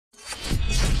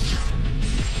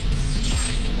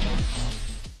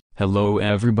Hello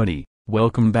everybody,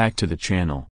 welcome back to the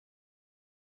channel.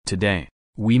 Today,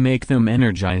 we make them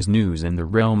energize news in the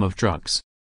realm of trucks.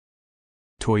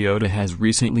 Toyota has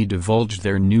recently divulged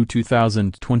their new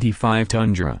 2025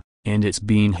 Tundra, and it's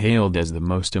being hailed as the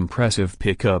most impressive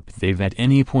pickup they've at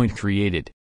any point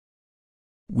created.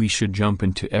 We should jump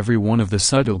into every one of the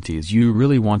subtleties you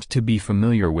really want to be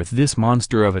familiar with this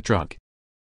monster of a truck.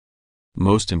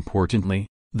 Most importantly,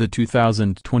 the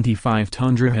 2025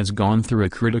 Tundra has gone through a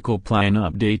critical plan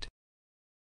update.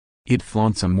 It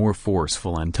flaunts a more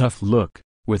forceful and tough look,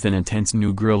 with an intense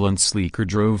new grille and sleeker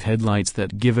drove headlights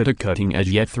that give it a cutting-edge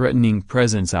yet threatening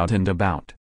presence out and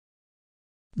about.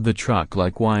 The truck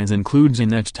likewise includes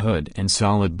an etched hood and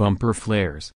solid bumper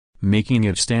flares, making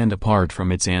it stand apart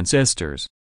from its ancestors.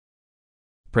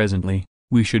 Presently,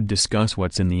 we should discuss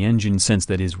what's in the engine, since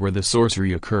that is where the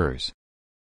sorcery occurs.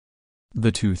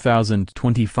 The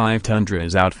 2025 Tundra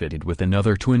is outfitted with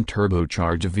another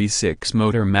twin-turbocharged V6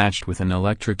 motor matched with an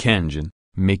electric engine,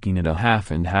 making it a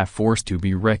half-and-half force to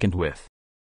be reckoned with.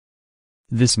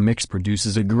 This mix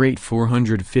produces a great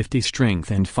 450 strength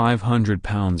and 500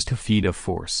 pounds-to-feet of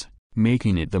force,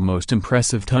 making it the most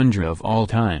impressive Tundra of all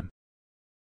time.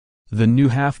 The new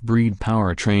half-breed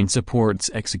powertrain supports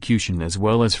execution as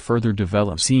well as further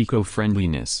develops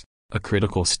eco-friendliness, a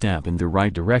critical step in the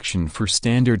right direction for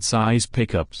standard-size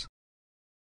pickups.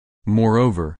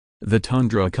 Moreover, the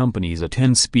Tundra accompanies a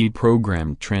 10-speed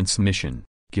programmed transmission,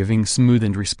 giving smooth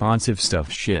and responsive stuff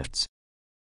shifts.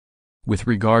 With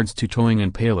regards to towing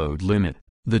and payload limit,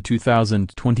 the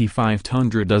 2025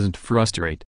 Tundra doesn't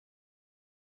frustrate.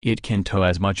 It can tow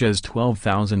as much as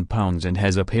 12,000 pounds and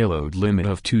has a payload limit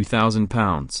of 2,000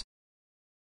 pounds.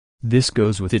 This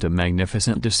goes with it a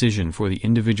magnificent decision for the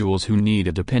individuals who need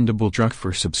a dependable truck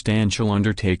for substantial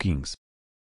undertakings.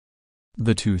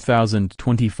 The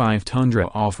 2025 Tundra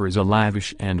offers a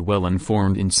lavish and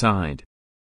well-informed inside.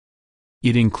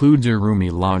 It includes a roomy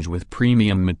lounge with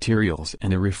premium materials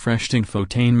and a refreshed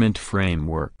infotainment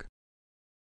framework.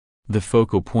 The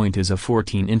focal point is a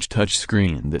 14-inch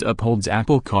touchscreen that upholds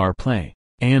Apple CarPlay,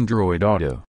 Android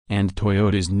Auto, and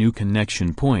Toyota's new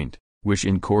connection point, which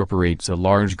incorporates a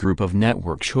large group of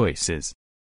network choices.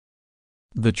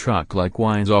 The truck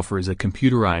likewise offers a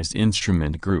computerized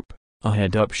instrument group, a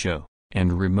head-up show,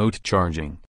 and remote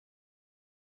charging.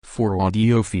 For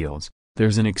audiophiles,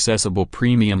 there's an accessible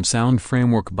premium sound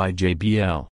framework by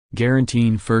JBL,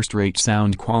 guaranteeing first-rate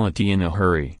sound quality in a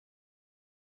hurry.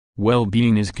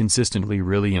 Well-being is consistently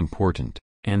really important,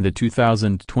 and the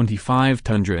 2025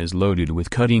 Tundra is loaded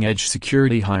with cutting-edge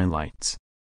security highlights.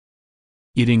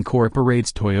 It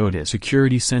incorporates Toyota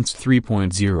Security Sense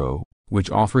 3.0,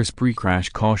 which offers pre-crash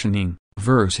cautioning,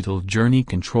 versatile journey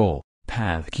control,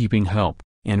 path-keeping help,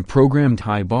 and programmed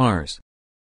high bars.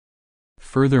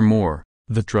 Furthermore,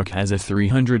 the truck has a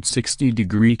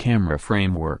 360-degree camera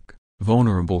framework,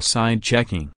 vulnerable side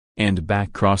checking, and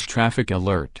back cross-traffic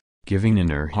alert, giving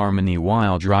inner harmony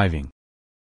while driving.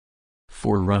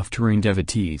 For rough terrain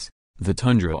devotees, the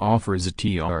Tundra offers a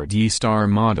TRD Star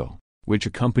model, which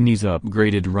accompanies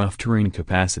upgraded rough terrain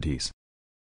capacities.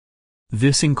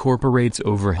 This incorporates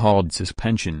overhauled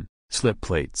suspension, slip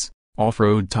plates,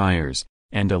 off-road tires,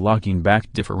 and a locking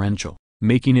back differential,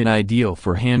 making it ideal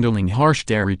for handling harsh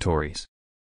territories.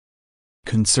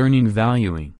 Concerning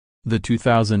valuing, the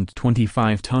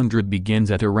 2025 Tundra begins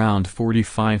at around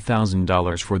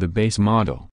 $45,000 for the base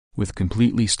model, with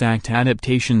completely stacked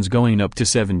adaptations going up to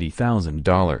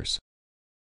 $70,000.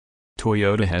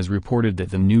 Toyota has reported that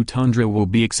the new Tundra will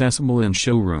be accessible in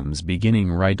showrooms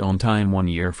beginning right on time 1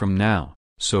 year from now,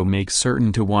 so make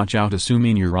certain to watch out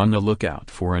assuming you're on the lookout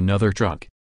for another truck.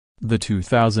 The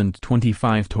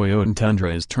 2025 Toyota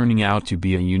Tundra is turning out to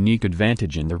be a unique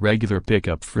advantage in the regular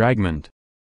pickup fragment.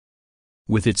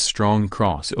 With its strong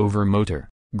crossover motor,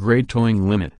 great towing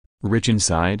limit, rich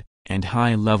inside, and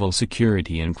high-level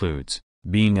security includes,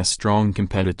 being a strong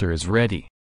competitor is ready.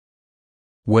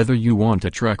 Whether you want a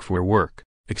truck for work,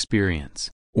 experience,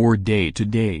 or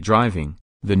day-to-day driving,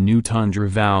 the new Tundra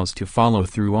vows to follow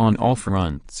through on all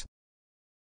fronts.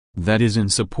 That is in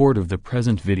support of the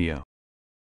present video.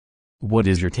 What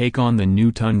is your take on the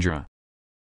new Tundra?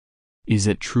 Is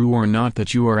it true or not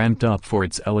that you are amped up for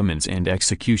its elements and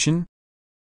execution?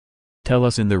 Tell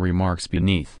us in the remarks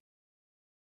beneath.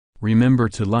 Remember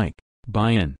to like,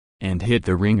 buy in, and hit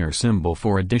the ringer symbol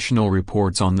for additional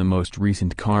reports on the most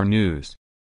recent car news.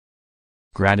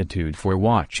 Gratitude for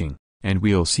watching, and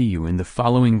we'll see you in the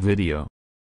following video.